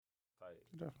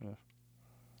Definitely.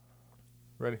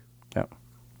 Ready? Yeah.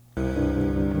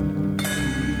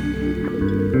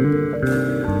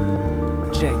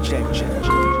 Check.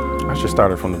 I should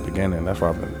start it from the beginning. That's why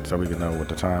I've been, so we can know what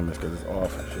the time is, because it's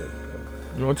off and shit.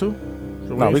 You want to?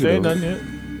 So No, we we ain't saying can do it.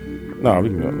 nothing yet. No, we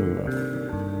can go.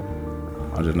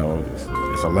 I just know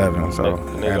it's 11, so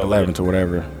add 11 to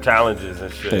whatever. Challenges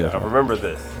and shit. Yeah. I remember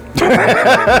this.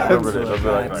 I remember this. I'll be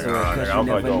like, I'm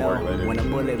probably going to work later.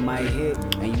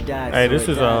 Hey, this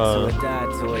is El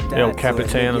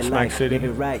Capitan of Smack City. I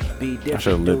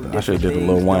should have did the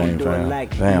Lil Wayne, fam.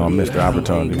 Damn, I missed the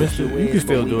opportunity. You can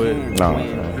still do it. No,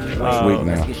 it's weak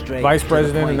now. Vice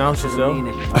President, announce yourself.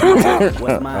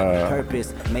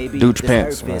 Dooch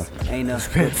Pence, man.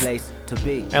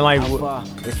 And like,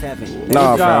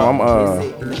 Nah, fam,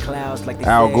 I'm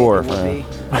Al Gore, fam.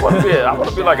 I want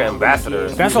to be like an ambassador.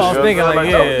 that's what I was thinking. Like,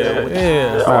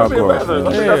 yeah. I want to be Al Gore. ambassador. I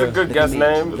think that's a good guest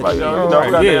name. It's like, we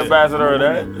got the ambassador of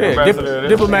that. Yeah, Ambassador of this.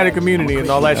 diplomatic immunity and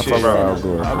all that shit. Al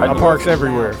Gore. I parks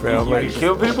everywhere, fam. You Like,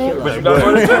 kill people, but you got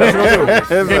money.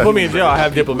 can't put me in jail. I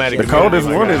have diplomatic The immunity. coldest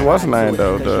one is what's his name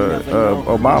though?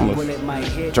 Obama,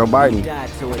 Joe Biden.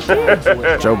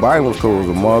 Joe Biden was cool as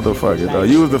a motherfucker though.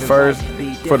 You was the first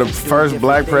for the first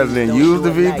black president. Use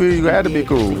the VP. You had to be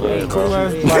cool. Cool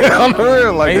ass. Like on the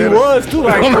real, like And he that. was too.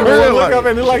 Like, On the everyone real, look like- up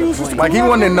and they're like, who's this? Like he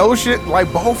wanted to know shit.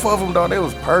 Like both of them, though, they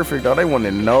was perfect, though. They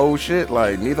wanted to know shit.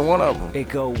 Like neither one of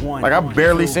them. Like I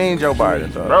barely seen Joe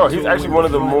Biden, though. Bro, he's actually one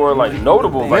of the more like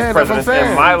notable Yeah, vice that's what I'm presidents in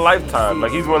saying. my lifetime.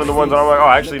 Like he's one of the ones that I'm like, oh,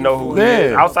 I actually know who he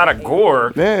is. Yeah. Outside of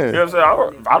Gore, Yeah. you know what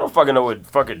I'm saying? I don't fucking know what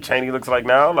fucking Cheney looks like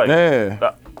now. Like,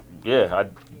 Yeah. yeah,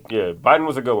 Biden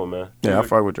was a good one, man. Yeah, I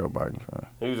fuck with Joe Biden. Fam.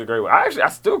 He was a great one. I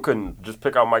still couldn't just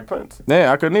pick out Mike Pence.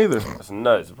 Yeah, I couldn't either. That's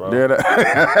nuts, bro. Yeah,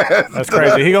 That's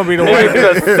crazy. He gonna be the He's white,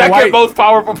 the second white- most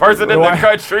powerful person in the white-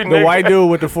 country, the nigga. white dude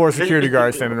with the 4 security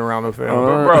guards standing around him, fam.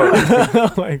 Bro,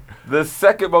 Like, the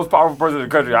second most powerful person in the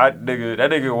country. That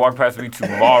nigga would walk past me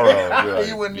tomorrow.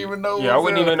 you wouldn't even know. Yeah, I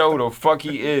wouldn't even know who the fuck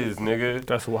he is, nigga.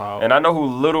 that's wild. And I know who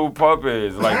Little Pup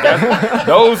is. Like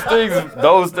those things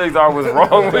are what's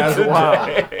wrong with That's today.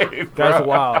 wild. bro. That's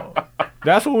wild.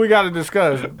 That's what we got to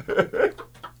discuss.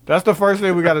 That's the first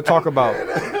thing we got to talk about.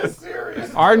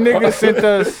 Our nigga sent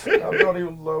us. I'm not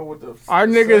even low with the. Our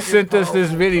nigga sent us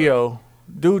this video.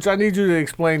 Dudes, I need you to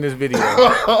explain this video.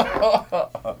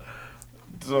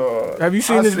 Have you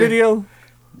seen this video?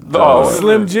 No,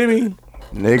 Slim Jimmy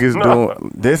Niggas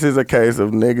doing. This is a case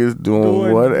of niggas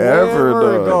doing whatever,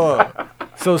 dog.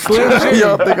 So Slim Y'all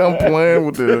Jimmy, think I'm playing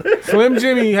with this? Slim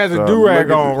Jimmy has a Dog, do-rag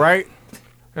look at on, this. right?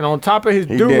 And on top of his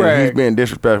He's do-rag, being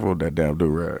disrespectful with that damn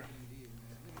do-rag.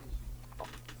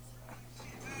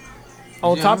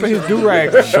 on top of his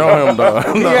do-rag, Show him,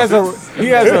 dog. he has a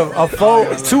full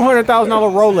 $200,000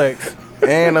 Rolex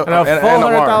and a and a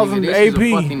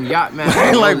 $400,000 AP Yacht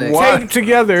man. Like, why? taped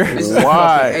together.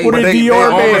 Why? With a they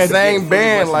Dior on the band. same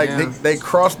band. Like they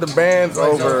crossed the bands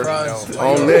over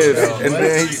on this, and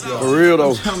then for real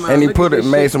though, and he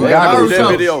made some goggles.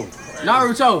 Naruto.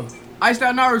 Naruto. Iced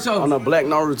out Naruto. On the black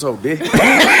Naruto, bitch.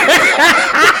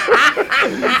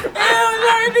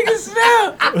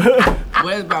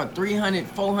 Well, it's about 300,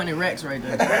 400 racks right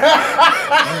there.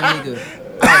 That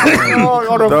nigga.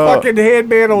 On a Dog. fucking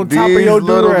headband on top of These your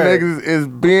little do-rag. niggas is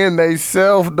being they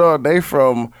self, dog. They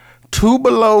from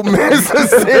Tupelo,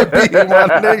 Mississippi, my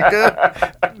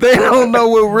nigga. They don't know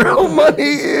what real money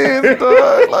is,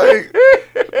 dog. Like,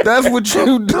 that's what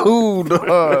you do, dog.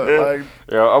 Like,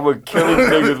 Yo, I'm gonna kill these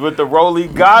niggas with the Rolly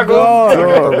goggles. dog,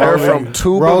 they're from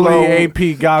Tupelo. Rolly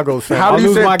AP goggles, fam. How I do you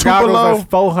lose say my Tupelo? goggles, that's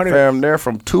 400. Fam, they're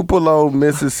from Tupelo,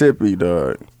 Mississippi,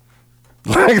 dog.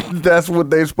 Like, that's what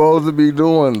they supposed to be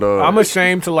doing, dog. I'm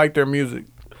ashamed to like their music.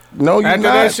 No, you After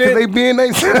not. that 'Cause shit- they being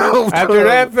they self. After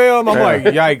that film, I'm like,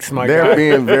 yikes, my They're God.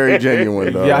 being very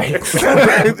genuine, dog.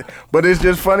 Yikes. But it's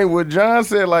just funny what John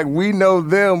said. Like, we know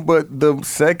them, but the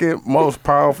second most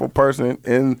powerful person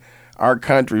in our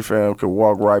country, fam, could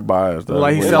walk right by us. Dog.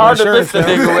 Like he It's said- hard to Selling miss the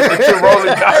shirts, nigga with the two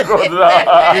Rolly goggles. You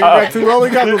got 2 Rolly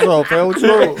goggles on, fam. What you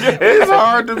doing? It's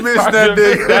hard to miss Hard that to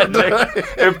miss that nigga.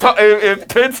 nigga. If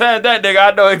Pence had that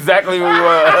nigga, I know exactly who he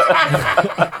was.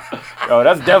 Yo,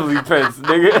 that's definitely Pence,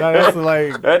 nigga. Nah, that's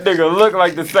like, That nigga look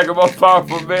like the second most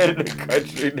powerful man in the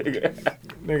country, nigga.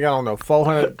 nigga, I don't know,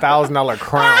 $400,000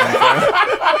 crown,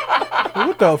 fam.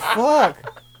 What the fuck?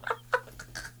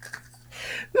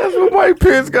 That's what Mike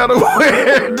Pence gotta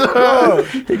wear, dog.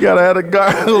 He gotta have the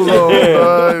goggles on,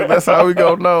 dog. That's how we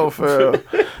gonna know, fam.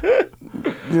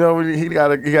 You know, he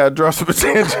gotta draw some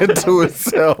attention to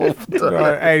himself.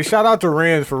 Hey, shout out to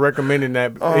Renz for recommending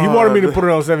that. He wanted me to put it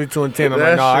on 72 and 10. I'm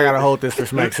like, no, I gotta hold this for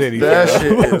Smack City. That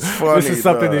shit is funny. This is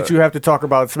something that you have to talk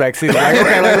about Smack City. Like,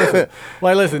 okay,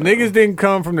 listen, niggas didn't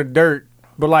come from the dirt,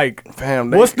 but like,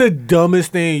 Fam, what's the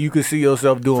dumbest thing you could see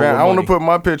yourself doing? Fam, with I want to money? put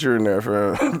my picture in there,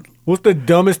 fam. What's the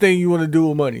dumbest thing you want to do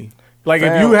with money? Like,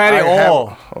 Fam, if you had it all,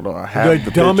 hold on, I have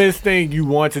the dumbest thing you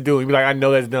want to do, you'd be like, I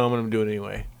know that's dumb, but I'm doing it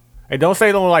anyway. And don't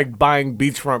say no like buying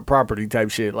beachfront property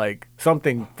type shit. Like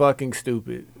something fucking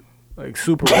stupid. Like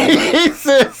super he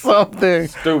said something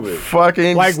Stupid.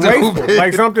 fucking like stupid. wasteful.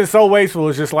 Like something so wasteful.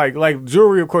 It's just like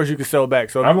jewelry, of course, you can sell back.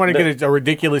 So if you want to get a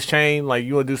ridiculous chain, like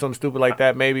you want to do something stupid like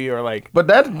that, maybe, or like. But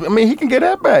that, I mean, he can get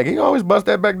that back. He can always bust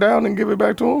that back down and give it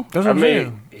back to him. That's what I I'm saying.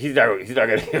 mean, he's not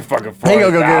gonna get fucking. He ain't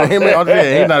gonna get him.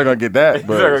 Yeah, he's not gonna get that. He's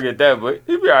not gonna But get that, but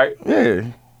he'll be alright.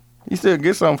 yeah, he still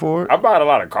get something for it. I bought a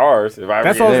lot of cars. If I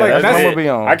That's ever what I was get like, that. that's what we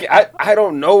on. I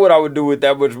don't know what I would do with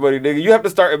that much money, nigga. You have to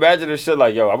start imagining shit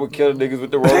like, yo, I would kill niggas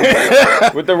with the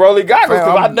rolling with the rolling goggles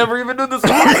because I never even knew this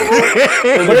was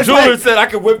possible. The jeweler said I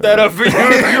could whip that up for you.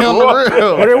 If you On want. the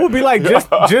real. But it would be like just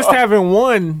having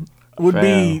one would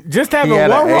be just having one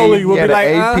Rollie would be like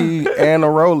AP and a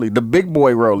Rollie, the big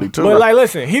boy Rollie too. But like,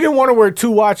 listen, he didn't want to wear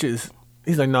 2 watches.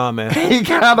 He's like, nah, man. he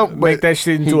got him, Make that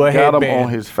shit into a he got him headband.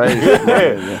 on his face.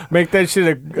 Yeah. Make that shit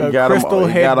a He got crystal him,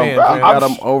 he got headband. him, man. he got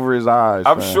him over his eyes.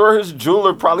 I'm man. sure his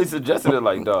jeweler probably suggested it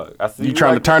like, dog. I see You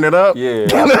trying like, to turn it up? Yeah.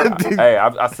 Hey,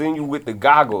 I seen you with the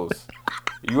goggles.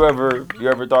 You ever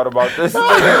thought about this?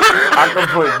 I can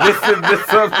put this and this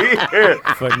up here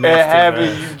Fuck and nasty, have man.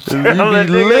 it. You You chilling,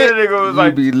 be nigga. lit. That nigga was You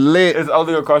like, be lit. it's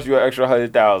only gonna cost you an extra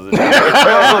 100,000.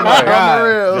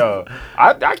 God. Yo,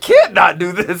 I can't not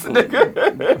do this,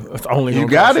 nigga. It's only You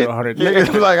gonna got cost it. 100.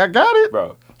 Niggas be like, I got it.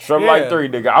 Bro, Shrimp Yeah. Life 3,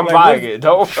 nigga. I'm Like, buying this- it.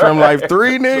 Don't Shrimp Life 3,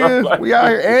 Shrimp nigga. Life We out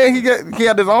here, and he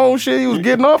had his own shit. He was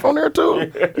getting off on there too.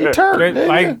 He turned. They, nigga.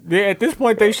 like at this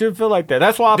point, they should feel like that.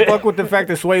 That's why I fuck with the fact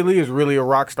that Sway Lee is really a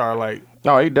rock star. Like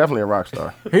No, he definitely a rock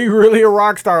star. he really a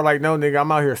rock star. Like no nigga,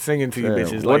 I'm out here singing to you Yeah.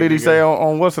 bitches. What Like, did he nigga. say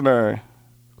on what's the name?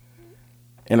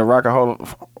 In the Rock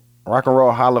and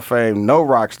Roll Hall of Fame, no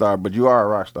rock star, but you are a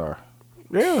rock star.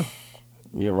 Yeah,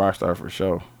 You're a rock star for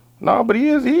sure. No, but he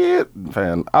is.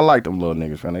 Fan, I like them little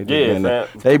niggas, fan. They just Yeah, being man.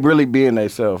 they really being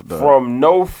themselves, though. From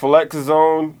no flex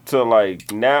zone to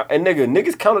like now, and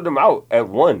niggas counted them out at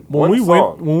one when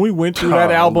song. we went through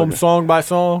that Oh, album look at- song by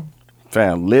song,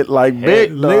 Fam, lit like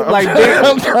big. lit like I'm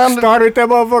dick, trying to started that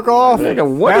motherfucker off. Nigga,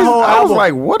 what that is? whole I was album.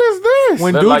 like, what is this?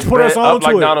 When Look dudes like put us Brad- on up to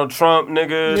like it. Donald Trump,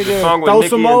 nigga. The Nigga, song with throw Nicki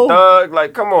some and more. Thug.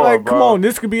 Like, come on, Like, bro. come on,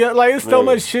 this could be like it's so Yeah.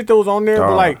 much shit that was on there, but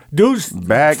Dog. like dudes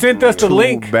back sent us the to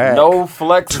link. Back, No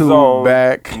flex to zone.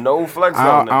 back. No flex I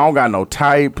zone. don't got no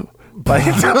type. Like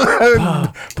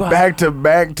back to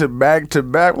back to back to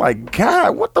back. Like,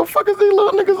 God, what the fuck is these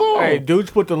little niggas on? Hey,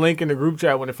 dudes put the link in the group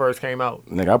chat when it first came out.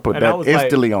 Nigga, I put And I that was like-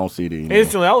 instantly on CD. nigga.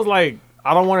 Instantly, I was like,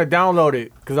 I don't want to download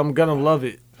it because I'm gonna love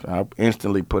it. I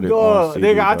instantly put it on Dog, CD.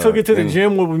 nigga, I took it to the And,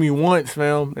 gym with me once,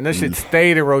 fam, and that shit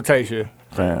stayed in rotation.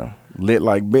 Fam, lit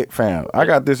like big fam. I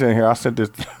got this in here. I sent this.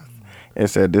 It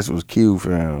said this was Q,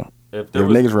 fam. If If there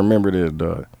was- niggas remember this,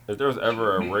 dog. If there was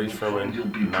ever a Ray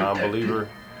Sherman non-believer,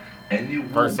 And you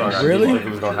first song I Really? didn't think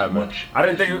it was gonna happen. I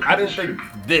didn't think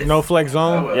this. No flex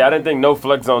zone. Yeah, I didn't think No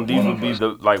Flex Zone. These would be the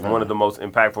one of the most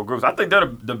impactful groups. I think they're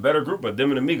the better group of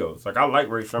them and Amigos. Like I like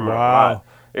Ray Sherman a Wow. lot.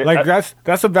 It- Like I,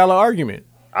 that's a valid argument.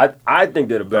 I think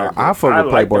they're the better. Group. I fuck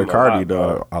with like Playboy them a Cardi, lot, bro.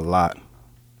 dog, a lot.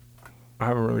 I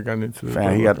haven't really gotten into it.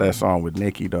 Fam, he got that song with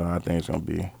Nicki, dog. I think it's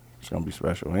gonna be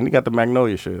special. And he got the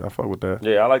Magnolia shit. I fuck with that.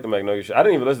 Yeah, I like the Magnolia shit. I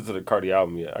didn't even listen to the Cardi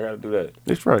album yet. I gotta do that.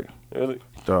 It's right, Really?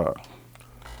 dog.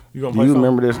 You gonna Do play you something?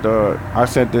 remember this, dog? I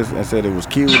sent this and said it was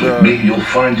Q, With dog. me, you'll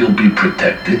find you'll be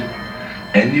protected,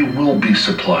 and you will be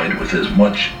supplied with as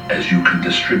much as you can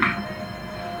distribute.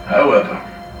 However,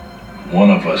 one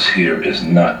of us here is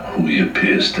not who he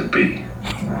appears to be.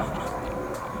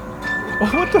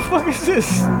 What the fuck is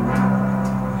this?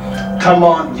 Come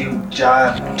on, you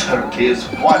jive turkeys.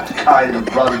 What kind of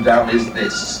rundown is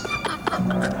this?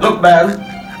 Look, man.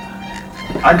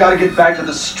 I gotta get back to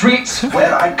the streets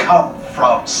where I come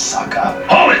from, sucker.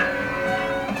 Hold it!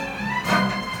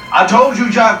 I told you,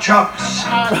 jive chucks.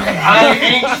 I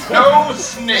ain't no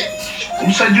snitch.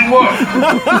 Who said you were?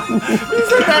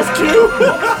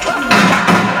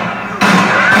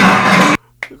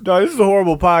 Dog, this is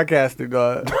horrible podcasting,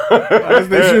 dog.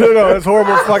 They should know it's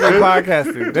horrible fucking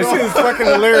podcasting. That shit is fucking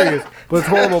hilarious, but it's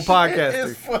horrible podcasting.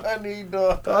 It's funny,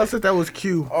 dog. I said that was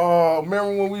Q. Oh,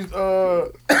 remember when we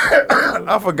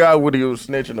I forgot what he was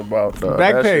snitching about, dog.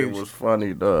 Back that page. shit was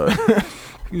funny, dog.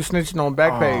 You snitching on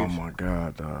Backpage. Oh my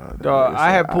god, dog. Dog,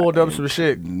 I had pulled up some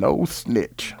shit. No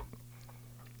snitch.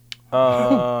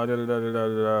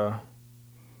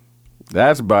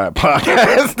 That's bad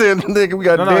podcasting, nigga. We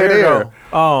got dead here we air.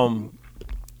 go.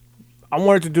 I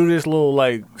wanted to do this little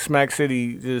like Smack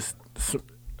City. Just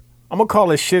I'm gonna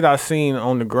call it shit I seen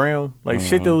on the ground. Like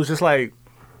shit that was just like,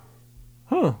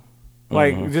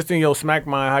 like just in your smack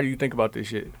mind. How do you think about this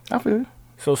shit? I feel it.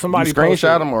 So somebody You screenshot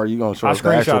posted- them, or are you gonna show I us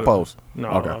the actual screenshot 'em. post? No,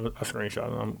 Okay. I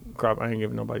screenshot them. I ain't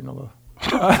giving nobody no love.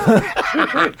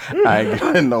 I ain't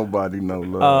giving nobody no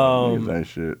love. Niggas ain't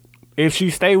shit. If she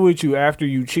stay with you after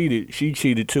you cheated, she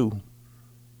cheated too.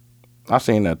 I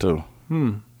seen that too.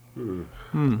 Am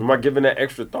I giving that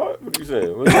extra thought? What you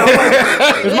saying? What's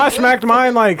Is my smacked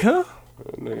mind like, huh?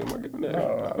 Nigga, am I giving that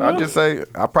extra thought? I just say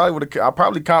I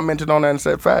probably commented on that and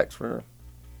said facts. For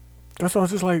That's why I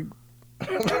was just like,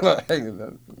 hey,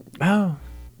 oh.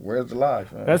 where's the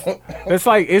life? Man? That's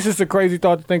like, it's just a crazy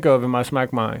thought to think of in my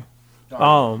smack mind.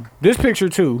 This picture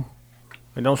too,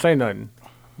 and don't say nothing,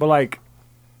 but like,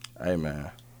 Hey man,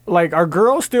 like, are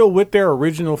girls still with their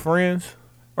original friends,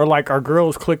 or like, are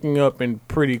girls clicking up in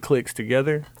pretty cliques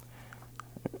together?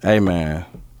 hey man.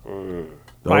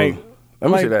 Like, let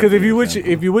me see that. because if again, you with fam.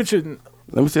 your, if you with your,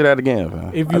 Let me see that again,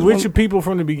 fam. if you with your people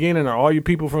from the beginning, or all your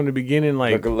people from the beginning,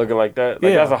 like, Looking like that?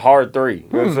 Like, Yeah. that's a hard 3. You know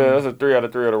what I'm saying? That's a 3 out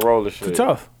of 3 of the roller shit. it's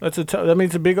tough. That's a tough. That means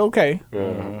it's a big okay.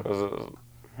 Yeah.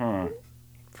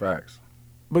 Facts.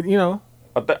 But you know,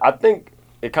 I think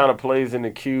it kind of plays in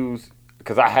the cues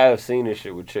because I have seen this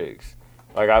shit with chicks.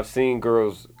 Like I've seen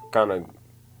girls kind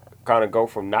of go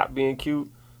from not being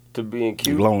cute to being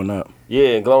cute. Glowing up. Yeah,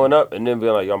 and glowing up, and then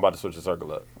being like, yo, I'm about to switch the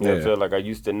circle up. You know what I'm Yeah. saying? Like I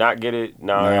used to not get it,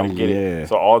 now Now, I'm getting yeah. it.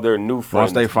 So all their new friends.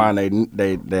 Once they find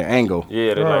their angle.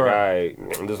 Yeah, they're Right. like,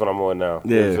 all right, this is what I'm on now.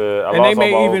 Yeah. You know what I'm saying? I and lost they all my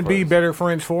may old even be friends. better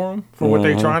friends for them for what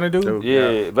they're trying to do.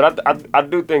 Yeah, but I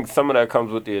do think some of that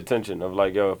comes with the attention of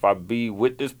like, yo, if I be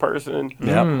with this person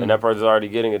and that person's already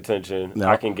getting attention, Yep.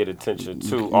 I can get attention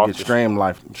too. You off can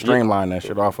the streamline that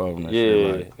shit off of them. And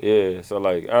shit, yeah. So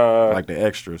like like the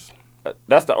extras.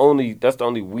 that's the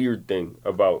only weird thing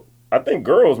about. I think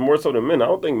girls more so than men. I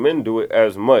don't think men do it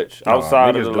as much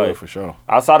outside of niggas the do it like for sure.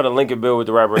 outside of the Lincoln Bill with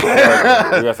the rapper. We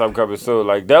got something coming soon.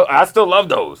 Like I still love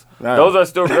those. Nah. Those are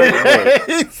still great.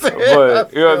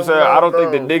 But you know what I'm saying? I don't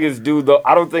think that niggas do the.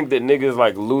 I don't think that niggas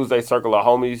like lose their circle of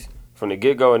homies from the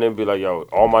get go and then be like, yo,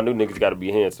 all my new niggas got to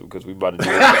be handsome because we about to do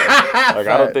it. Like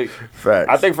I don't think. Facts.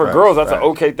 I think for Facts, girls that's an facts.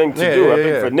 okay thing to Yeah, do. yeah, I think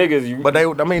yeah. for niggas, you. But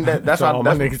I mean, that's So why all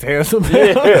my that's niggas handsome.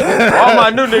 Yeah. All my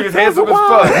new niggas handsome as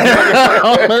fuck.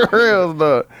 on the real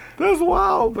though. That's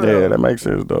wild, man. Yeah, that makes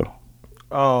sense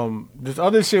though. This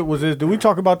other shit was this. Did we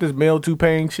talk about this male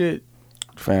toupee shit?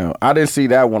 Fam, I didn't see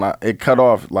that one. It cut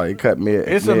off, like it cut mid.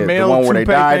 It's mid. a male the one where they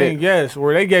toupee dyed thing, it. yes,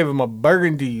 where they gave him a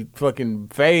burgundy fucking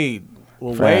fade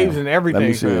with waves and everything. Let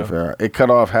me see fam. it, fam. It cut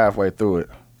off halfway through it.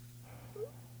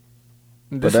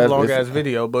 This is a that's- long it's- ass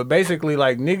video, but basically,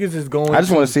 like niggas is going. I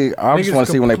just want to see. I just niggas want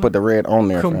to see when they put the red on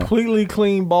there. Fam. completely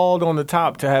clean bald on the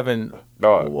top to having a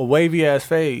Dog. wavy ass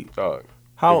fade. Dog.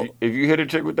 How? If you hit a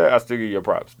chick with that, I still give you your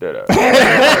props. Dead ass.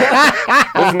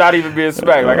 It's not even being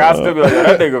smacked. Like I still be like,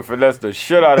 that nigga finessed the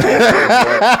shit out of this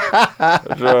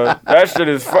shit, bro. That shit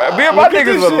is fun. Me and my Look at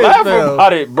niggas this were shit, laughing fam.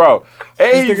 about it, bro.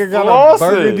 Hey, This he's nigga got a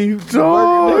burgundy flossing.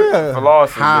 dog. Yeah. Flossing,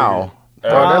 How? nigga.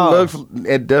 Bro, How? that looks.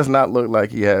 It does not look like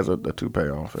he has a toupee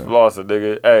on. Fam. Flossing,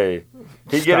 nigga. Hey,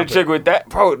 he get a Stop chick with that,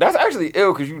 bro. That's actually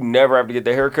ill because you never have to get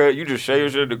the haircut. You just shave your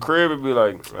shit at the crib and be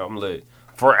like, I'm lit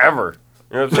forever.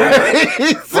 You know what I'm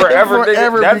saying? Forever, nigga.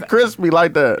 Forever That's- be crispy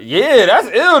like that. Yeah, that's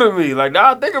ill to me. Like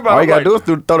now I think about it. All you gotta like,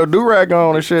 do is throw the do-rag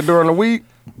on and shit during the week.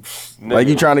 Like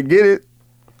you trying to get it.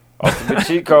 the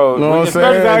cheat code. Know what I'm Niggas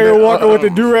saying? out here walking with the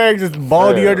do-rag, just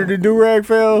baldy Yeah. under the do-rag,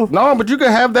 fell. No, but you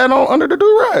can have that on under the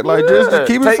do-rag. Like just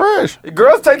keep it Take- fresh.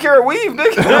 Girls take care of weave, On the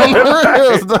nigga.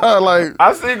 real stuff, like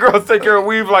I've seen girls take care of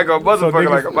weave like a motherfucker.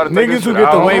 Like I'm about to take niggas this who shit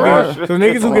get the out. wavy, Right. so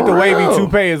niggas who get the wavy Real.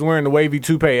 toupee is wearing the wavy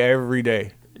toupee every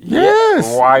day.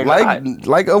 yes, Why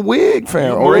like a wig,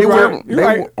 fam. Or You're they wear right. You're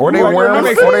right. or they You're right. wear That them,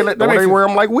 makes or sense. they, That or makes they sense. wear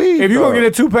them like weave. If you gonna dog. get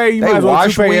a toupee, you They might as well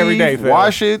wash toupee weave, every day, fam.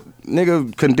 wash it,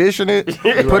 nigga, condition it,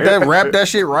 put that, wrap that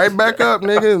shit right back up,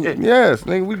 nigga. Yes,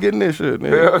 nigga, we getting this shit,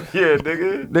 nigga. Hell yeah,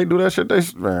 nigga. They do that shit.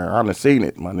 Man, I done seen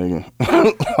it, my nigga.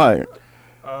 like,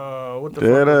 What the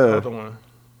Yeah, fuck is the that- other one?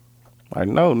 like,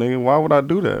 no, nigga, why would I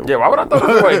do that? Yeah, why would I throw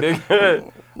this away,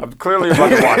 nigga? I'm clearly about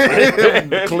to watch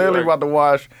it. Clearly about to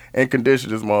wash and condition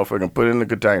this motherfucker and put it in the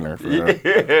container. Fam.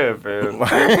 Yeah, fam.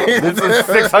 This is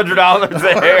 $600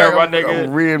 a hair, my I'm nigga.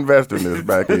 reinvesting this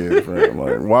back in. Fam.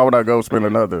 Like, why would I go spend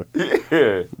another?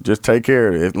 Yeah. Just take care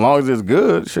of it. As long as it's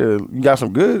good, shit, you got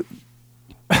some good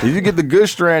If you get the good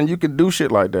strand, you can do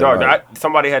shit like that. Dog, like,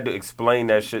 somebody had to explain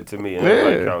that shit to me. And I was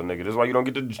like, yo, nigga, this is why you don't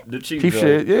get the cheap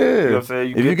shit, yeah. You know what I'm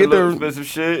saying? If you get get the the expensive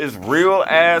shit, it's real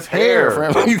ass hair.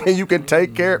 fam. You can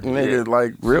take care of nigga,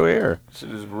 like real hair.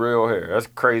 Shit is real hair. That's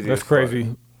crazy. That's as fuck.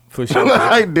 crazy for sure.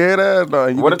 Like dead ass,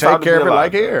 dog. You What can a time take to care be of it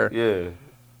alive, like hair. Yeah.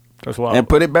 That's wild. And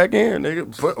put it back in,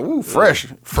 nigga.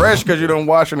 Fresh because you don't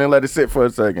wash it and let it sit for a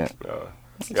second.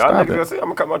 Y'all niggas gonna see, I'm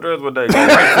gonna cut my dreads one day. Go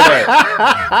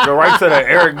right to that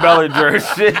Eric Bellinger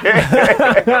shit.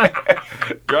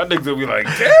 Y'all niggas will be like,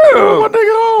 damn, What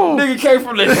nigga on? nigga came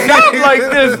from the shop like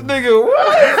this, nigga. What?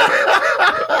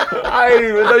 I didn't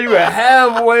even know you could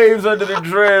have waves under the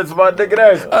dreads, my nigga.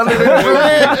 That's Under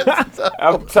the dreads.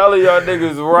 I'm telling y'all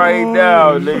niggas right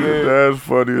now, nigga. That's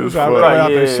funny as I fuck. right out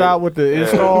the yeah. shop with the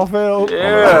install failed.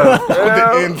 Yeah, The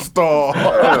yeah. install.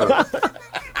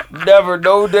 Never,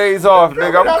 no days off,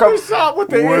 nigga. I'm Out coming. the shop with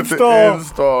the With install. the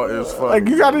install is funny. Like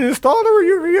you got it installed or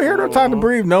you hear no time to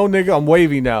breathe? No, nigga, I'm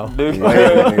wavy now. Cut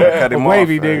him I'm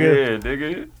wavy, off, man. nigga. Yeah,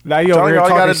 nigga. Now you over All here you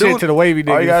talking gotta shit do- to the wavy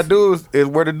niggas. All you gotta do is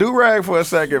wear the do-rag for a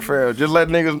second, fam. Just let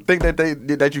niggas think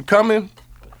that you coming.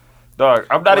 Dog,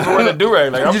 I'm not even wearing a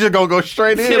do-rag. Like, You I'm just gonna go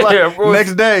straight in Yeah, like bro.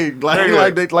 next day, like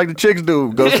Nigga. like the chicks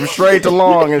do. Go from straight to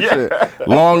long and shit.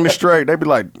 Long to straight. They be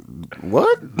like,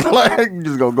 what? Like you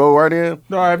just gonna go right in.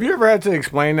 No, have you ever had to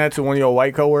explain that to one of your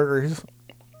white coworkers?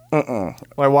 Like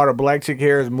why the black chick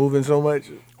hair is moving so much?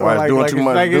 Why it's doing too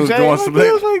much, It's doing like, some-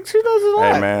 feels like she does it a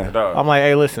lot. Hey man. dog. I'm like,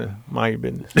 hey, listen, mind your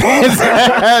business.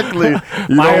 Exactly.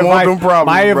 You don't want them problems.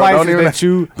 My bro. advice Don't is even, that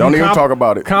you don't even talk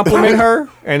about it. Compliment her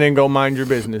and then go mind your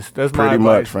business. That's my Pretty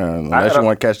much, advice. fam. Unless you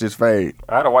want to catch this fade.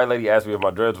 I had a white lady ask me if my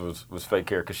dreads was fake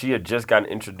hair because she had just gotten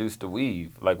introduced to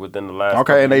weave like within the last.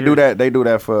 Okay, and they couple do years. that. They do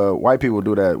that for white people.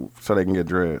 Do that so they can get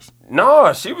dreads.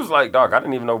 No, she was like, dog, I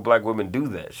didn't even know black women do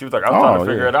that. She was like, I was trying to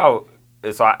figure yeah. it out.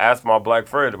 And so I asked my black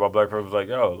friend, and my black friend was like,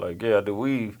 yo, like, yeah, I do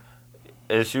weave.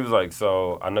 And she was like,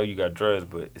 so I know you got dreads,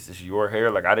 but is this your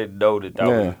hair? Like, I didn't know that was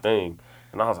Yeah. a thing.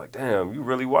 And I was like, damn, you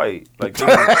really white. Like, this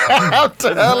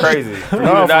is crazy. For you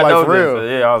No, to not like, know for real.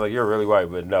 this. Yeah, I was like, you're really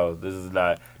white, but no, this is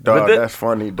not. Dog, but then, that's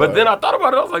funny. But dog. then I thought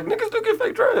about it. I was like, niggas do get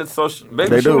fake dreads. So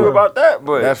maybe They she do. knew about that.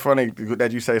 But That's funny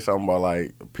that you say something about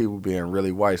like people being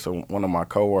really white. So one of my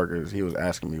coworkers, he was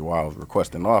asking me why I was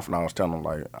requesting off, and I was telling him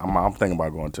like I'm thinking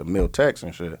about going to Miltex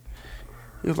and shit.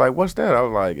 He was like, "What's that?" I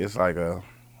was like, "It's like a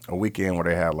weekend where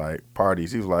they have like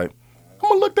parties." He was like, "I'm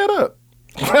gonna look that up."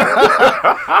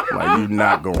 Like you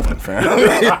not going, fam.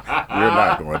 You're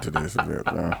not going to this event,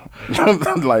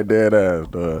 fam. Like dead ass,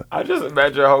 dog. I just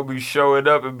imagine homie showing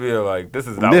up and being like, this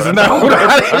is not This what is I not thought. what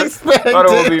I expected. thought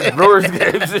it would be Brewers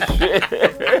games and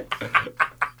shit.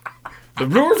 The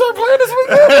Brewers are playing this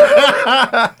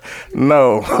weekend?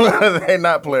 No, they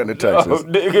not playing in Texas. Oh,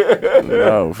 nigga.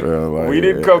 No, fam. Like, We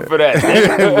didn't come for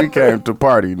that. We came to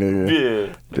party, nigga.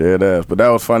 Yeah. Dead ass. But that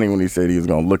was funny when he said he was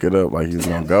gonna look it up, like he was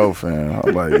gonna go, fam.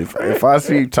 I'm like, if I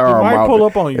see Tom might out pull there,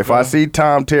 up on you, if fam. I see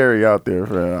Tom Terry out there,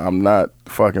 fam, I'm not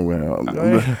fucking with him. I'm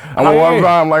Hey. one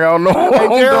time like I don't know. Hey,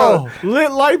 Daryl,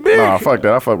 lit like big. Nah, fuck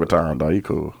that. I fuck with Tom, dog. He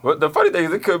cool. But the funny thing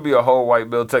is, it could be a whole white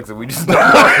Bill Texas. We just don't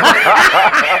know.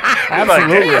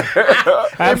 Absolutely.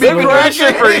 They've been doing that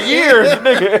shit for years,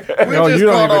 nigga. No, you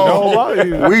don't even know about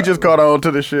you. We just caught on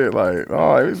to the shit. Like,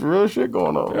 oh, it's real shit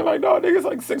going They're on. like, no, niggas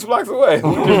like 6 blocks away.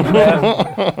 We just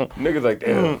niggas like,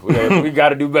 damn, we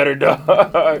gotta do better, dog.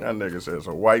 That nigga says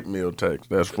a white meal text.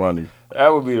 That's funny. That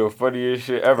would be the funniest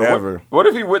shit ever. Ever. What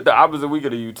if he went the opposite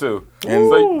weekend of you too?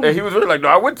 And- And he was really like, no,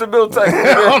 I went to Bill Texas.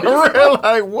 On the real,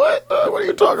 like what? What are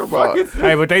you talking about?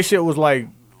 Hey, but they shit was like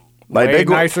Like way they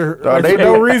go, nicer. dog, Like, they for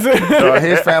no do- reason. dog,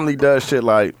 his family does shit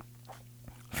like,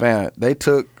 fam. They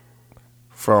took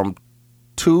from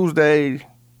Tuesday.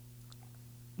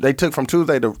 They took from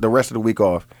Tuesday the rest of the week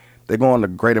off. They going to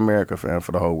Great America, fam,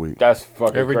 for the whole week. That's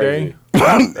fucking Every crazy.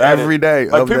 day? Every day.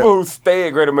 Like of people who stay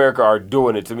at Great America are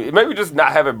doing it to me. Maybe just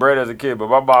not having bread as a kid, but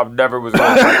my mom never was.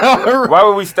 Why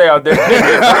would we stay out there?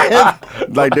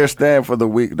 like they're staying for the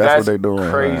week. That's what they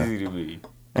doing. Crazy man. to me.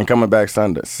 And coming back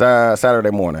Sunday,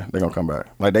 Saturday morning, they're gonna come back.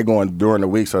 Like they going during the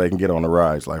week so they can get on the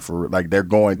rides. Like for like they're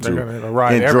going to They're gonna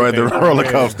ride enjoy the everything. roller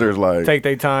Yeah. coasters. Like, Take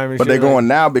their time and but shit. they're going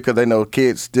now because they know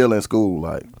kids still in school.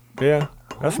 Like. Yeah,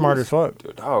 that's smart as fuck.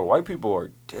 Dude, dog, white people are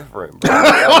different, bro.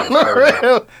 That is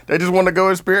crazy. They just want to go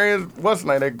experience what's the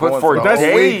name? They But going for the whole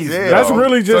days, week, that's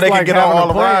really so just they like can get on having all a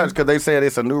the plan. rides because they said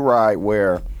it's a new ride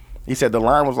where he said the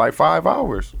line was like 5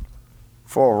 hours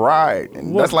for a ride,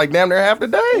 and that's like damn near half the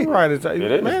day. Right, is.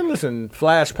 man. Listen,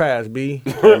 flash pass, B.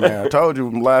 Yeah, man, I told you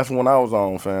the last one I was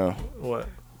on, fam. What?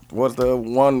 Was the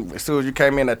one as soon as you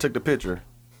came in that took the picture?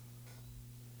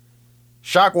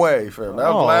 Shockwave, fam.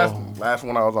 That was Oh. the last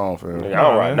one I was on, fam. Nigga, I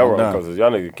don't ride no roller done. coasters. Y'all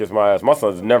niggas kiss my ass. My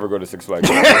sons never go to Six Flags.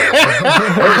 Let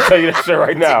me tell you that shit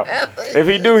right now. If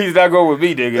he do, he's not going with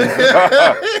me,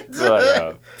 nigga. So,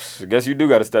 like, I guess you do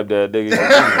got a stepdad, nigga.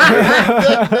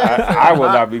 I will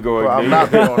not be going. Bro, I'm nigga.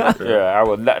 not going. Yeah, I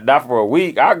will not for a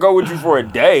week. I'll go with you for a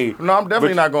day. No, I'm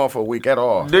definitely not going for a week at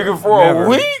all. Nigga, for Never. a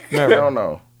week? Hell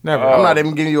no. Never. I'm not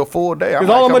even giving you a full day. Because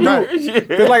all I'm gonna do, Yeah.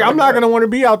 cause like I'm not gonna want to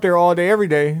be out there all day every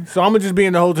day, so I'm gonna just be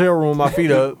in the hotel room, my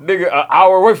feet up. Nigga, an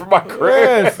hour away from my crib.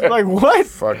 Yes, like what?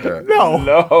 Fuck that. No,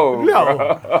 No.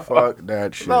 no, Fuck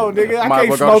that shit. no, nigga, I Might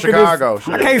can't as well go smoke to in Chicago. this.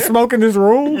 I can't smoke in this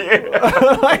room.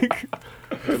 Like,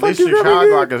 At least you gonna Chicago,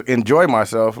 do? I could enjoy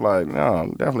myself. Like, no,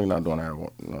 I'm definitely not doing that.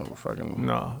 No, fucking.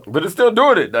 no. But it's still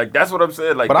doing it. Like, that's what I'm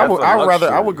saying. Like, But I that's would, a I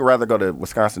luxury. would rather go to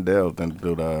Wisconsin Dells than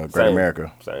do the Great Same.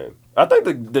 America. Same. I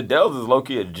think the Dells is low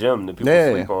key a gym that people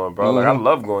Yeah. sleep on, bro. Like I Mhm.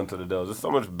 love going to the Dells. It's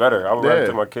so much better. I would rather Yeah.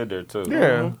 take my kid there too.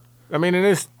 Yeah, I mean, and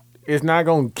it's not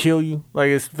gonna kill you. Like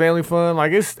it's family fun.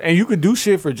 Like and you could do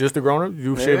shit for just the grown ups.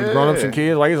 Do shit with grown ups and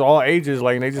kids. Like it's all ages.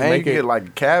 Like and they just And you make can it. get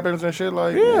like cabins and shit.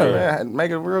 Like, Yeah.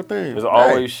 make it a real thing. There's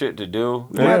always shit to do.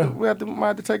 We have to might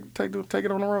have to take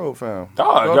it on the road, fam.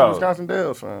 Dog, Go yo. to Wisconsin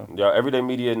Dells, fam. Yo, everyday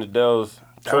media in the Dells.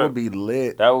 That would be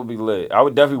lit. That would be lit. I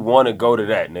would definitely want to go to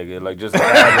that, nigga. Like just have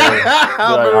it, be like,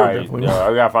 all right, yo,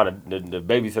 I gotta find the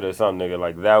babysitter or something, nigga.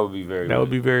 Like that would be very. That lit. would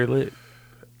be very lit.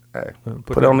 Hey,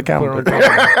 Put it on the calendar. On the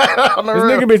calendar. This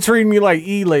nigga been treating me like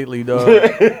E lately, dog.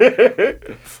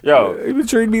 Yo, He been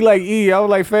treating me like E. I was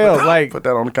like, fail. Like, Put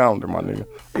that on the calendar, my nigga.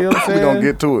 you know what I'm We saying? gonna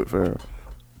get to it, fam.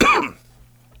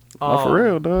 No, for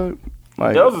real, dog.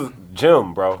 Like, Dells is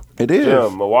gym, bro. It is.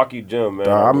 Gym, Milwaukee gym, man.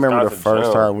 dog, I remember the Wisconsin first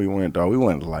gym. time we went, dog. We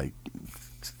went like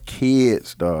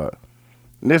kids, dog.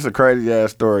 And this is a crazy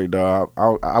ass story, dog.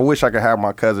 I wish I could have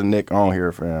my cousin Nick on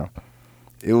here, fam.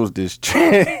 It was this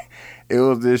chick. It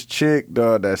was this chick,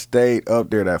 dog, that stayed up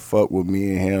there that fucked with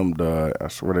me and him, dog. I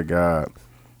swear to God.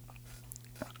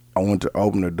 I went to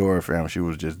open the door, fam. She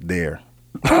was just there.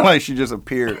 Like, she just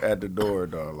appeared at the door,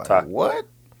 dog. Like, Talk. what?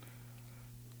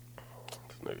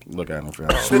 Look at him, fam.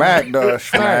 Smack, dog.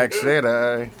 Smack, shit,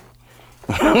 out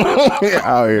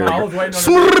here. I was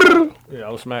waiting on yeah, I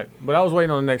was smacked. But I was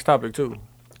waiting on the next topic, too.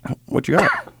 What you got?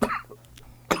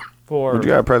 For What you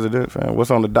got, President, fam?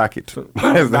 What's on the docket?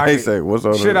 As they Docket. say, what's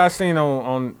on shit the... I seen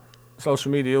on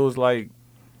social media, it was like,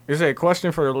 it said,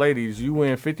 question for the ladies, you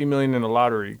win $50 million in the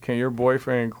lottery. Can your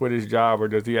boyfriend quit his job or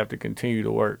does he have to continue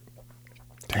to work?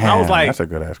 Damn, I was like- that's a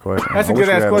good ass question. That's a I wish good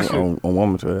we ass had question. A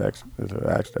woman to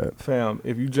ask that. Fam,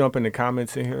 if you jump in the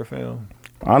comments in here, fam,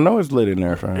 I know it's lit in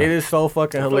there, fam. it is so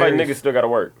fucking I feel like hilarious. niggas still gotta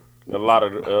work. A lot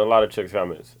of chicks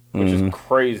comments, which is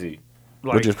crazy.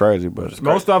 Like, Which is crazy, but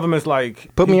most of them is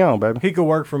like, put me on, baby. he could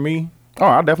work for me. Oh,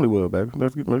 I definitely will, baby.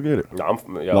 Let's get it. No,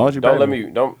 Long as you don't pay let me.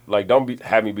 me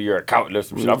have me be your accountant or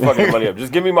some shit. I'm fucking the money up.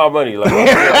 Just give me my money. Like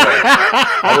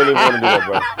I wouldn't even want to do that,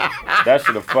 bro. That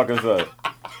shit'll fuck us up.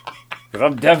 Cause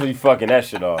I'm definitely fucking that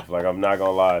shit off. Like I'm not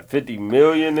gonna lie, 50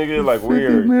 million, nigga. Like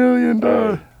weird. $50 million,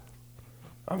 dog.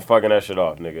 I'm fucking that shit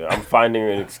off, nigga. I'm finding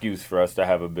an excuse for us to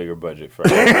have a bigger budget for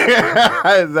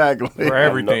Exactly. For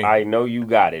everything. I know you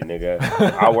got it, nigga.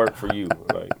 I work for you.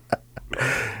 Like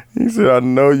He said, I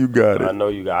know you got I it. know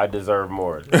you got. I deserve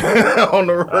more. On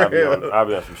the I'll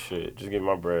be on some shit. Just give me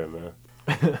my bread,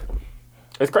 man.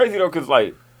 It's crazy though, cause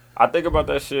like I think about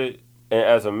that shit, and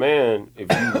as a man, if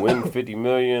you win 50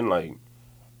 million, like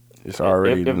It's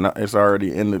already If- it's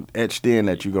already etched in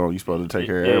that you supposed to take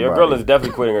care of yeah, everybody. your girl is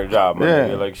definitely quitting her job, man.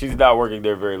 Yeah. Nigga. Like she's not working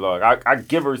there very long. I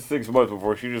give her 6 months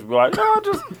before she just be like, no, I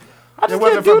just wasn't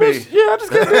can't for do me. this. Yeah, I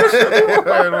just can't do this shit anymore.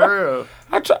 For real.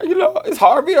 I try, it's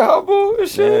hard being humble and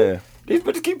shit. Yeah. These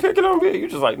bitches keep picking on me. You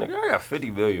just like, nigga, I got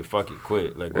 50 million. Fucking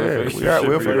quit. Like, Yeah, we'll fix this shit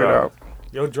we'll for figure you it out.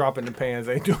 Yo, dropping the pans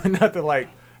ain't doing nothing like,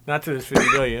 not to this 50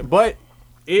 million. But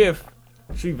if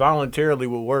she voluntarily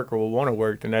would work or would want to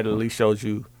work, then that at least shows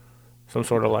you some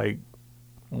sort of like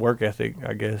work ethic,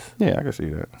 I guess, Yeah, I can see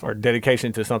that. or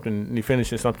dedication to something, you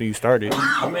finishing something you started.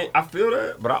 I mean, I feel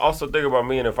that, but I also think about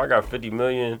me, and if I got 50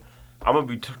 million, I'm gonna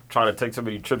be trying to take so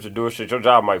many trips and do shit. Your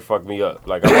job might fuck me up.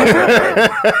 Like,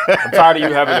 I'm tired of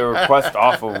you having to request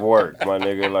off of work, my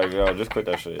nigga. Like, yo, just quit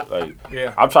that shit. Like,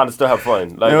 Yeah. I'm trying to still have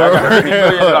fun. Like, I got 50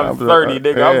 million, and I'm 30,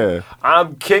 nigga. Yeah.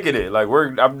 I'm kicking it. Like,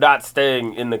 I'm not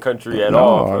staying in the country at No,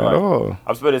 all. For, at like, all.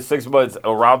 I'm spending 6 months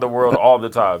around the world all the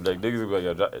time. Like, niggas be like,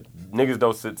 yo, niggas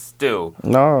don't sit still.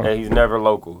 No, And he's never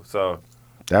local. So,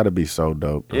 that'd be so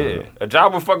dope. Bro. yeah, a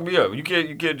job will fuck me up. You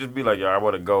can't just be like, yo, I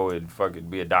want to go and fucking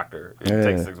be a doctor and Yeah.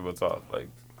 take 6 months off. Like,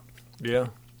 Yeah.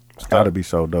 That'd be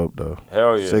so dope though.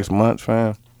 hell yeah. 6 months,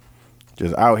 fam.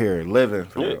 just out here living.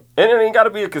 Yeah. And it ain't got to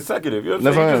be a consecutive. You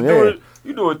know what I'm saying?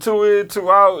 You do it 2 in,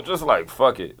 2 out, just like,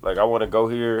 fuck it. Like, I want to go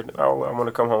here. I want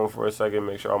to come home for a second,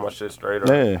 make sure all my shit's straight.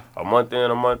 Or a month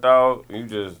in, a month out. You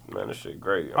just, man, this shit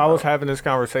great. I was having this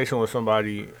conversation with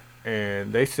somebody,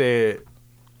 and they said,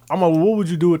 I'm like, what would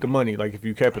you do with the money, like, if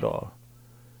you kept it all?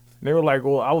 And they were like,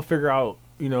 well, I would figure out,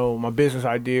 you know, my business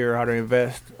idea or how to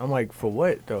invest. I'm like, for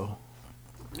what, though?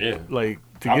 Yeah. Like,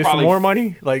 to get some more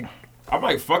money? Like, I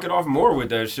might fuck it off more with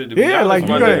that shit. To be honest, like,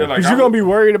 because you're going to be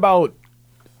worried about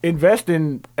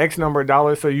investing X number of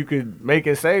dollars so you could make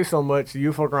and save so much.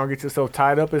 You fuck around, get yourself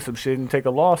tied up in some shit and take a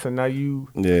loss, and now you...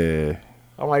 Yeah.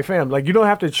 I'm like, fam, like, you don't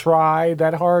have to try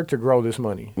that hard to grow this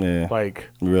money. Yeah. Like...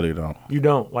 You really don't. You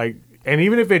don't. Like, and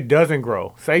even if it doesn't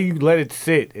grow, say you let it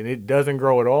sit and it doesn't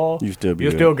grow at all, you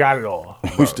still got it all.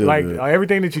 You still like, good.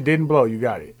 Everything that you didn't blow, you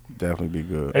got it. Definitely be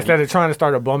good. Instead of trying to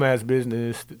start a bum-ass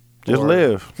business... Just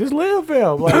live. Just live,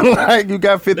 fam. Like, like you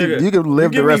got 50. Nigga, you can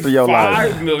live the rest of your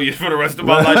life. $5 million for the rest of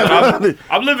my life.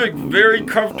 I'm living very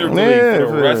comfortably for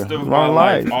the rest of my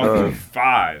life off of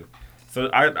 5. So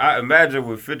I imagine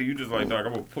with 50, you just like, dog,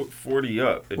 I'm gonna put 40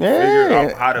 up and figure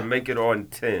out how to make it on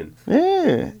 10.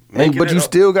 Yeah, but you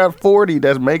still got 40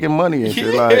 that's making money and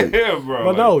shit. Like, yeah, bro.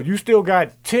 But no, you still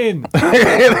got 10.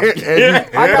 I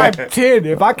got 10.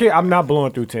 If I can't, I'm not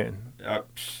blowing through 10.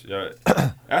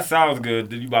 That sounds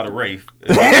good. Then you bought a Wraith.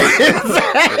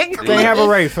 Can't have a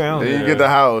Wraith, fam. Then you get the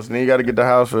house. Then you got to get the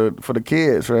house for the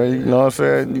kids, right? You know what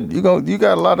I'm saying? You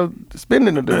got a lot of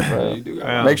spending to do,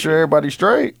 right? Make sure everybody's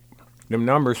straight. Them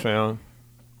numbers, fam.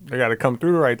 They got to come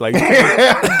through right. Like,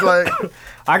 like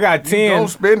I got 10. Don't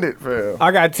spend it, fam.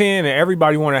 I got 10, and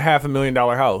everybody want a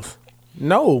 $500,000 house.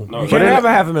 No, you can't have a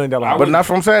 $500,000 house. But that's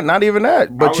what I'm saying. Not even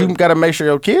that. But you got to make sure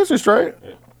your kids are straight.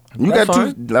 You got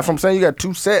two. That's what I'm saying. You got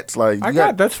 2 sets. Like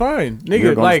that's fine, nigga.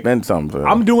 You're gonna like spend something.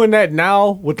 I'm doing that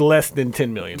now with less than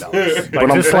 $10 million. Like,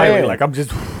 but I'm saying,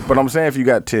 But I'm saying, if you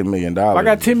got $10 million, I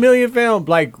got $10 million, fam.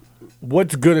 Like,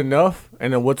 what's good enough,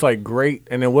 and then what's like great,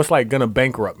 and then what's like gonna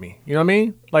bankrupt me. You know what I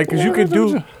mean? Like, cause you can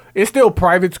do. It's still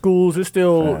private schools. It's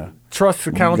still trust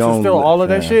accounts. It's still all of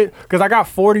that shit. Cause I got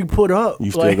 40 put up.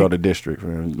 You still go to district,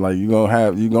 fam. Like you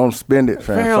gonna spend it,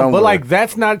 fam. But like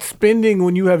that's not spending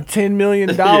when you have $10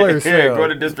 million. Go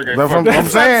to district. That's what I'm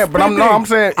saying. But I'm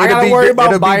saying I gotta worry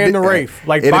about buying the Wraith.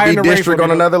 Like buying the Wraith district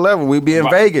on another level. We be in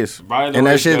Vegas, and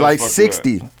that shit like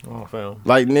 60. Oh, fam.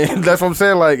 Like that's what I'm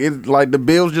saying. Like it's like the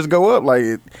bills just go up.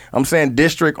 Like I'm saying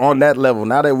district on that level.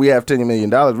 Now that we have $10 million,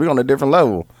 we on a different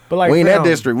level. But like, we ain't that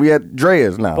district. We at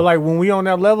Dreas now. But like when we on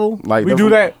that level, like we do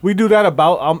that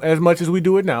about as much as we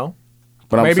do it now.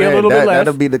 But I'm maybe saying a little bit less.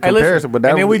 That'll be the comparison. But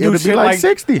that would be like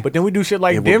 60. But then we do shit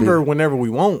like Denver whenever we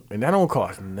want, and that don't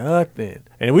cost nothing.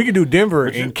 And we could do Denver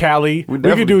in Cali. We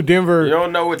could do Denver. You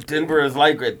don't know what Denver is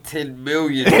like at $10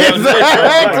 million.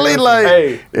 Exactly,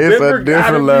 like it's Denver a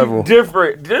different level.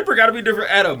 Different. Denver got to be different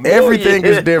at $1 million. Everything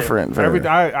is different.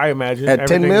 I imagine at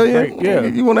 $10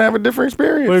 million. You want to have a different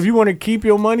experience. But if you want to keep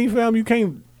your money, fam, you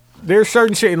can't. There's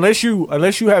certain shit unless you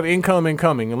have income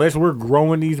incoming, unless we're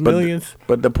growing these millions.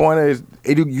 But the point is,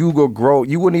 you go grow.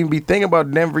 You wouldn't even be thinking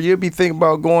about Denver. You'd be thinking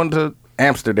about going to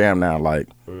Amsterdam now. Like,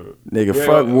 nigga,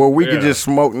 fuck. Well, we could just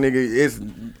smoke, nigga. It's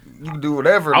you can do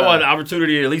whatever. I want an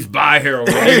opportunity to at least buy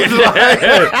heroin. Whatever,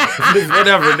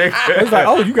 nigga. It's like,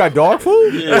 oh, you got dog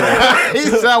food? Yeah. He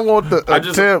said, I want the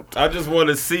attempt. I just want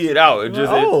to see it out and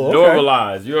just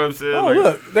normalize. You know what I'm saying? Oh, like,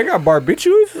 look, they got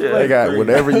barbecues. Yeah, they got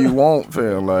whatever you want,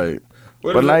 fam. Like,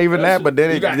 but not even that. But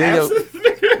then he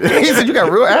said, you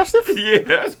got real acid? Yeah,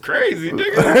 that's crazy,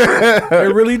 nigga.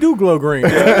 They really do glow green.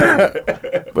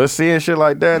 But seeing shit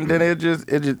like that, and then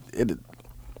it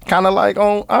kind of like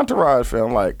on Entourage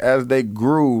film, like as they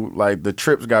grew, like the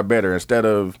trips got better. Instead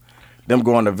of them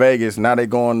going to Vegas, now they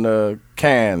going to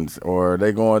Cannes or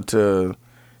they going to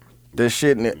this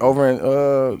shit over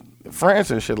in France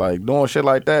and shit, like doing shit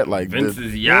like that. Like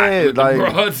Vince's yacht with the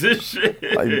broads and shit.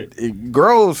 Like it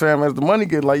grows, fam, as the money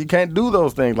gets. Like you can't do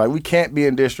those things. Like we can't be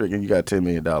in district and you got $10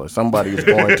 million. Somebody is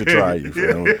going to try you.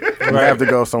 Fam. You have to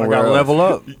go somewhere. Gotta else. level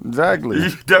up. Exactly. You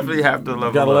definitely have to level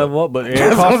up. Gotta level up, but it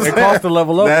costs to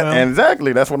level up.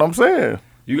 Exactly. That's what I'm saying.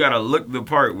 You gotta look the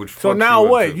part. Which so now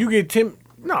what? You get 10.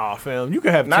 Nah, fam. You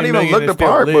can have not 10 even look the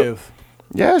part, but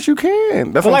yes, you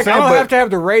can. That's but what like I'm saying. I don't have to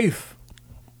have the Wraith.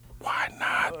 Why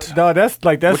not? No, that's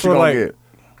what for like. Get?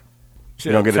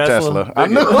 You don't get a Tesla. I I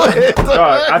knew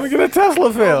it. would get a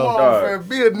Tesla, fam. Oh, fam,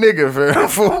 be a nigga, fam.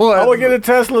 For what? I would get a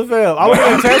Tesla, fam. I would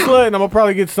get a Tesla, and I'm gonna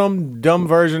probably get some dumb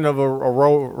version of a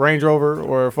Range Rover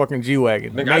or a fucking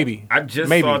G-Wagon. Nigga, Maybe. I just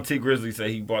Maybe. saw T Grizzly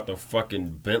say he bought the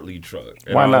fucking Bentley truck.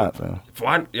 And Why I was- not, fam?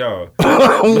 Why, yo?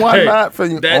 Why Hey, not for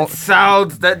you?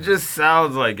 That just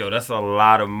sounds like, yo, that's a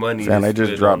lot of money. Fam, to they just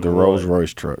spend dropped the on Rolls one.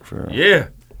 Royce truck, fam. Yeah,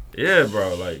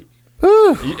 bro. Like,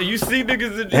 you see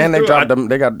niggas that just And they do it. dropped them.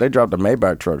 They dropped the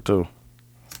Maybach truck too.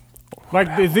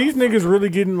 Like, is these niggas really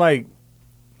getting like,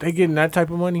 they getting that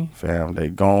type of money? Fam, they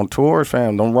go on tours,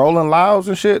 fam. Them Rolling Louds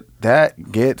and shit,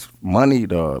 that gets money,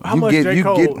 dog. How much J.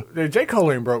 Cole? J.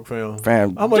 Cole ain't broke, fam.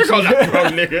 Fam. How much? Bro,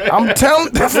 nigga. I'm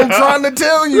telling. That's what I'm trying to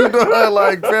tell you, dog.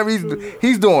 Like, fam,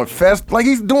 he's doing fest, like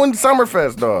he's doing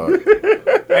Summerfest, dog.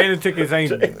 And the tickets ain't.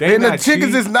 They And the not tickets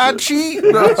cheap. is not cheap,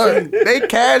 dog. They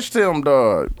cashed him,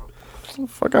 dog.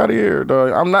 Fuck out of here,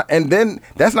 dog. I'm not, and then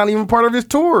that's not even part of his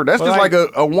tour. That's just like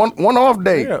a one-off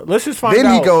date. Yeah, let's just find Then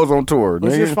out. he goes on tour.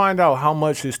 Let's nigga. just find out how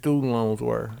much his student loans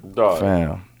were. Dog.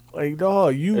 Fam, Like,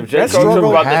 dog, you If J. that Cole took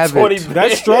struggle. about have the 20 it.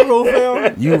 That struggle,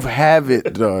 fam. you have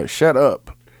it, dog. Shut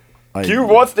up. Like, Q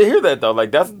wants to hear that though.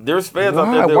 Like there's fans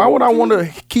out there. why? That Why would I want to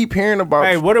keep hearing about?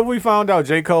 Hey, what if we found out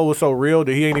J. Cole was so real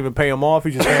that he ain't even pay him off?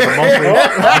 He just paid him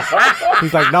monthly.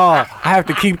 He's like, nah, I have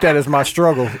to keep that as my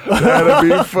struggle. That'd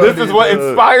be funny, This is what dog.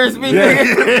 inspires me,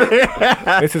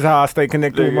 nigga. This is how I stay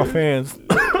connected with my fans.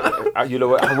 You know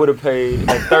what? I would have paid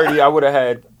at 30. I would have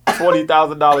had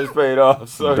 $20,000 paid off.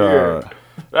 So here, Dog.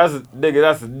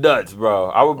 that's nuts,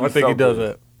 bro. I would be. I think so he does good.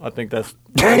 that. I think that's.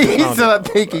 He said, I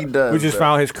think he does. We just dog.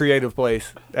 found his creative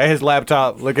place at his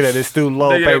laptop, looking at his student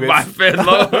loan Nigga, my payments. Fed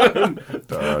loan.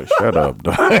 Dog, shut up,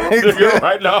 dog. Nigga,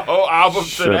 right now, whole album to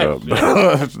Shut that up,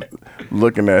 shit. dog.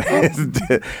 Looking at his,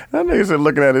 that nigga said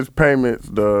looking at his payments,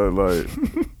 dog. Like,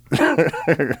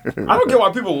 I don't get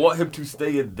why people want him to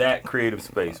stay in that creative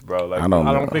space, bro. Like, I don't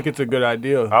I know. don't think it's a good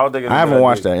idea. I don't think it's I a haven't good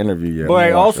watched idea. that interview yet. But like,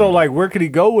 I'm gonna watch also, it. like, where could he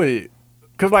go with it?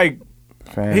 Cause like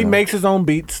Fam. he makes his own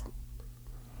beats.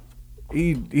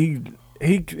 He's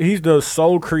the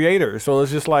sole creator, so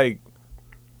it's just like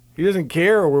he doesn't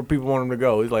care where people want him to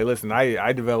go. He's like, listen,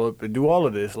 I develop and do all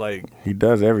of this. Like, He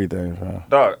does everything, fam.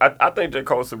 Dog, I think J.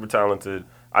 Cole's super talented.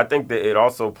 I think that it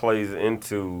also plays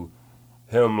into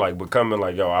him like becoming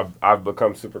like, yo, I've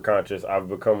become super conscious. I've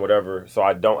become whatever, so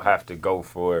I don't have to go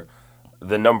for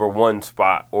the number one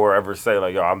spot or ever say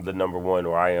like, yo, I'm the number one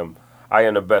or I am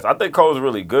the best. I think Cole's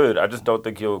really good. I just don't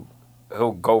think he'll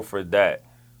go for that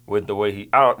with the way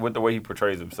he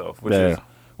portrays himself,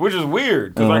 which is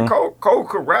weird because like Cole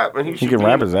could rap and He should can be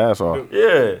rap in- his ass off.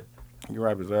 Yeah. He can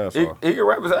rap his ass He off. can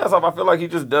rap his ass off. I feel like he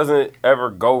just doesn't ever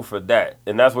go for that,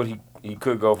 and that's what he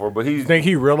could go for. But he's I think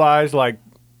he realized like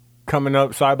coming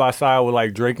up side by side with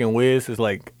like Drake and Wiz is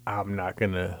like I'm not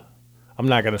gonna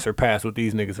surpass what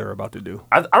these niggas are about to do.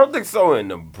 I don't think so. In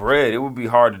the bread, it would be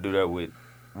hard to do that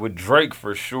with Drake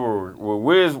for sure.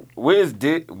 With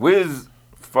Wiz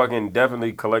fucking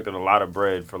definitely collected a lot of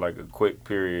bread for like a quick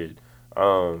period.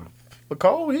 But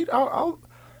Cole,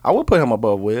 I would put him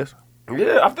above Wiz.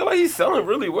 Yeah, I feel like he's selling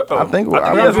really well. I think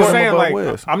I'm would just put him saying, above like,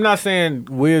 Wiz. I'm not saying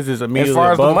Wiz is immediately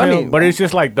far as the above money- him, but it's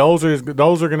just like those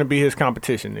are gonna be his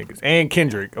competition niggas, and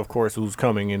Kendrick, of course, who's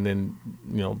coming and then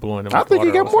blowing him. I out the think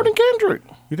he water got more than Kendrick.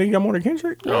 You think he got more than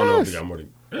Kendrick? I don't know if he Yes. got more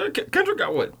than Kendrick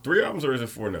got what 3 albums or is it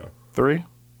 4 now? 3.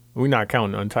 We're not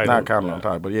counting Untitled. Not counting on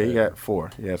top, but yeah, he got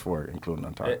 4. He has 4, including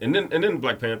on top. And then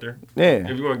Black Panther. Yeah.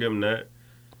 If you want to give him that,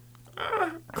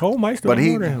 Cole might still But have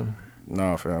he, more than him.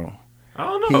 no, fam. I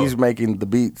don't know. He's making the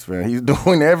beats, man. He's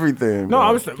doing everything. No, man.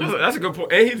 I was. That's a good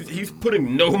point. And he's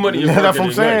putting no money in Yeah, marketing. that's what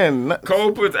I'm saying. Like,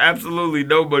 Cole puts absolutely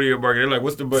no money in marketing. They're like,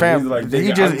 what's the budget? Fam, He's like, he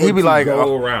 "Nigga, just- I'm he be going to like,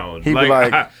 go around. he be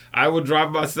like- I would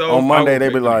drive myself. On Monday, I would they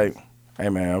be pay like, hey,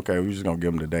 man, okay, we just going to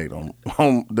give him the date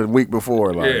on the week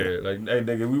before. Like, yeah, like, hey,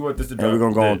 nigga, we want this to drop. and we're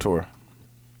going to go on tour.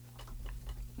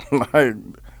 Like,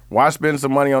 why spend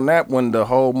some money on that when the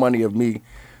whole point of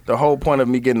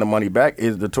me getting the money back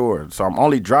is the tour. So I'm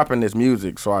only dropping this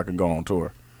music so I can go on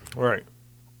tour. Right.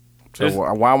 So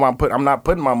why am I'm not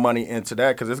putting my money into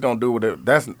that because it's gonna do with it.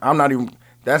 That's not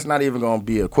even gonna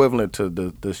be equivalent to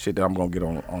the shit that I'm gonna get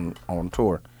on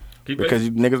tour. Because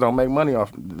you niggas don't make money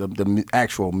off the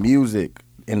actual music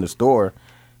in the store.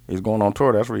 Is going on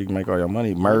tour. That's where you can make all your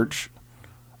money. Merch,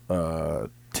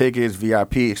 tickets,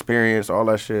 VIP experience, all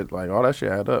that shit. Like all that shit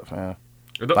add up, man.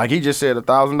 Like he just said,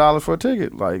 $1,000 for a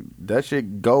ticket. Like that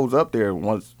shit goes up there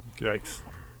once. Yikes.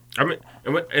 I mean,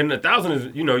 and 1,000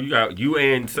 is, you got you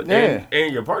and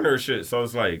your partner and shit. So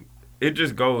it's like, it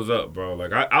just goes up, bro.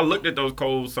 Like, I looked at those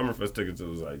Cole Summerfest tickets. It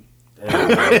was like,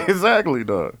 Exactly,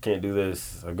 dog. Can't do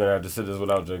this. I'm gonna have to sit this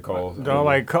without J. Cole. Dog,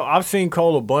 like I've seen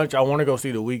Cole a bunch. I want to go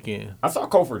see The Weeknd. I saw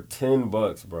Cole for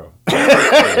 $10, bro.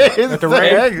 At the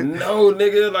rave? No,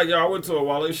 nigga. Like, yo, I went to a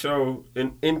Wale show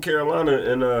in Carolina,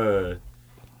 and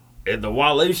the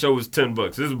Wale show was $10.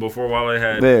 This is before Wale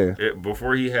had,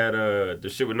 before he had the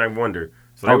shit with Ninth Wonder.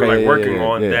 So they were like working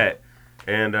on that,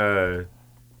 and I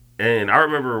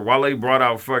remember Wale brought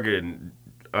out fucking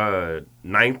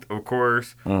Ninth, of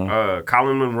course,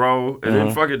 Colin Monroe, and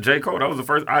then fucking J. Cole. That was the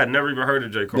first. I had never even heard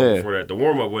of J. Cole before that. The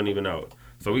warm up wasn't even out,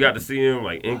 so we got to see him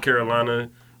like in Carolina.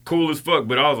 Cool as fuck,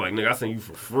 but I was like, nigga, I seen you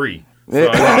for free. So,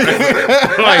 like,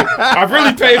 I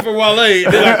really paid for Wale,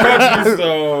 then I caught you,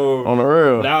 so on the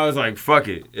real. Now I was like, fuck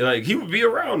it. Like, he would be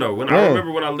around though. I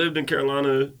remember when I lived in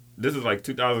Carolina, this is like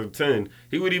 2010,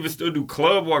 he would even still do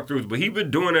club walkthroughs, but he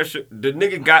been doing that shit. The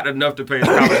nigga got enough to pay his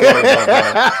college loan.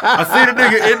 I see the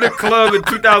nigga in the club in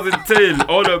 2010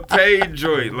 on a paid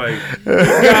joint. Like, he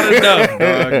got enough, dog.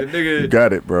 The nigga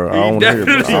got it, bro. I don't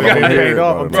definitely got it paid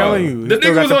off. I'm telling you. The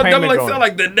nigga was on Double XL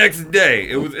like the next day.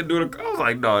 It was doing. I was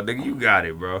like, no, nigga, you got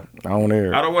it, bro. I don't hear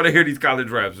it. I don't want to hear these college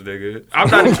raps, nigga. I'm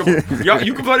not even. Y'all,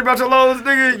 you complaining about your loans,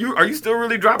 nigga? Are you still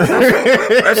really dropping that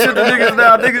shit? That shit the niggas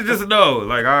now. Niggas just know.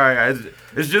 Like, all right,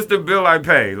 it's just a bill I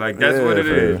pay. Like, that's what it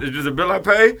is. It's just a bill I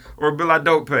pay or a bill I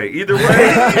don't pay. Either way,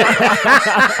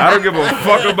 I don't give a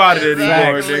fuck about it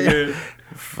anymore, nigga.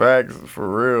 Facts for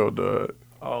real, dog.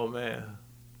 Oh man,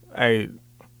 hey,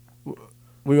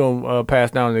 we gonna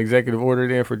pass down an executive order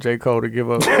then for J. Cole to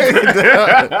give up.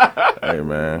 Hey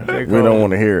man, we don't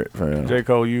want to hear it, fam. J.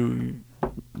 Cole, you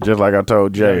just like I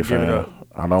told Jay, give it fam. up.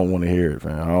 I don't want to hear it,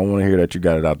 fam. I don't want to hear that you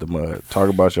got it out the mud. Talk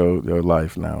about your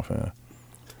life now, fam.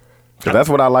 Cause that's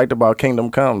what I liked about Kingdom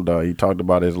Come, dog. He talked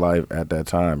about his life at that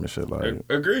time and shit, like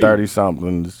Agreed.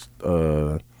 30-somethings.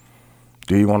 Do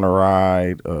you want to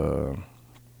ride?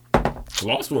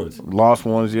 Lost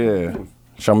Ones, yeah.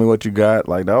 Show me what you got.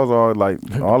 Like that was all like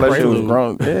all that shit was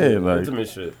grown. Yeah, like intimate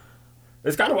shit.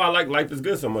 It's kind of why I like Life Is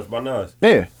Good so much by Nas.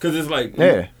 Yeah, cause it's like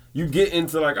you get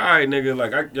into like, all right, nigga,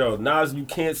 like Nas, you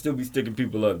can't still be sticking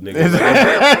people up, nigga.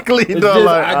 Exactly, dog.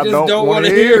 I just don't want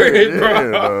to hear it,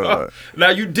 bro.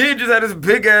 Now you did just have this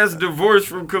big ass divorce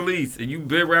from Khalees, and you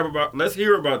big rap about. Let's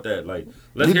hear about that. Like,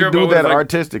 let's hear about do that like,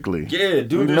 artistically. Yeah,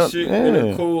 do this shit in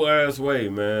a cool ass way,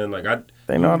 man. Like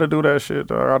they know how to do that shit,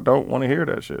 dog. I don't want to hear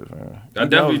that shit, man. I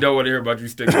definitely don't want to hear about you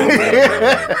sticking people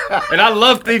up, and I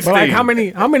love things. But like, how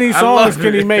many songs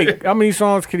can he make? How many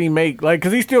songs can he make? Like,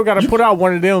 cause he still got to put out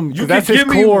one of them. You that's can his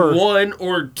give core. me one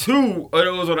or two of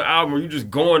those on the album where you just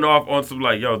going off on some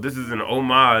like, yo, this is an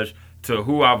homage to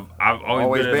who I've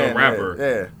always been as a rapper.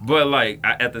 Yeah. But like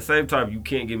at the same time, you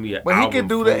can't give me an But album he can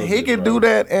do that. He can bro. do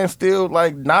that and still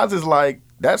like Nas is like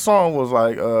that song was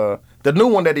like the new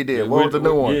one that he did. What was the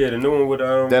new one? Yeah, the new one with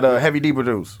that Heavy D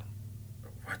produced.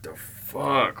 What the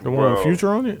fuck? The one with Future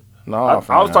on it. No, I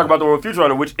was talking about the one with Future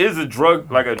on it, which is a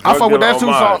drug I fuck with that two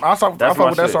song. I fuck with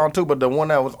that shit. song too, but the one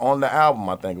that was on the album,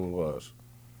 I think it was.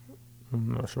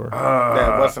 I'm not sure.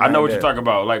 I know what you're talking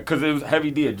about, like, cause it was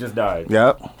Heavy D had just died.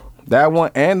 Yep, that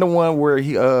one and the one where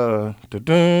he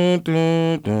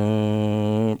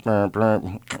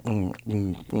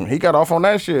he got off on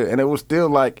that shit, and it was still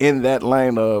like in that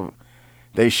lane of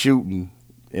they shooting,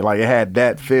 and like it had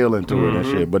that feeling to it and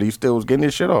shit, but he still was getting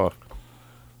his shit off.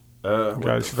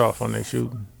 Got his shit off on that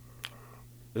shooting.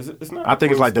 Is it? It's not. I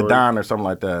think it's like the Don or something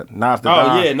like that. Nas the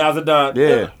Don. Oh yeah, Nas the Don.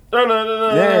 Yeah.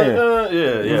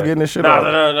 Yeah. He was getting his shit off.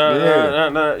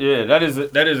 Yeah, that is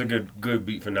a good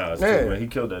beat for Nas too, man. He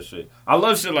killed that shit. I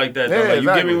love shit like that. Yeah, Like,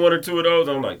 exactly. you give me one or two of those,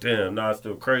 I'm like, damn, Nas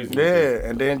still crazy. Yeah,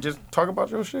 and then just talk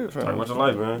about your shit, fam. Talk about your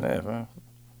life, man. Yeah, fam.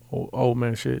 Old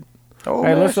man shit. Oh,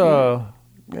 Hey, man, let's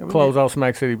shit. close out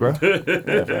Smack City, bro.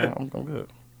 Yeah, fam. I'm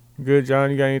good. Good, John.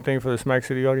 You got anything for the Smack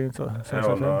City audience?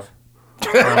 Hell no.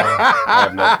 I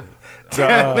have nothing.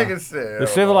 Nigga said, The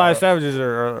civilized savages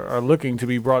are looking to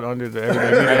be brought under the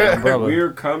everyday media umbrella.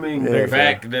 We're coming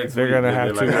back next They're week. gonna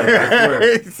have nigga. to. Like, I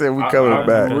swear. he said we coming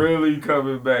back. I'm really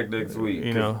coming back next week.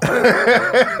 You know,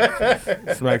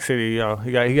 Smack City.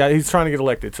 He's trying to get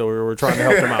elected, so we're trying to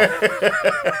help him out.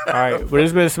 All right, but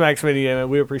it's been Smack City, and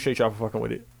we appreciate y'all for fucking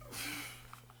with it.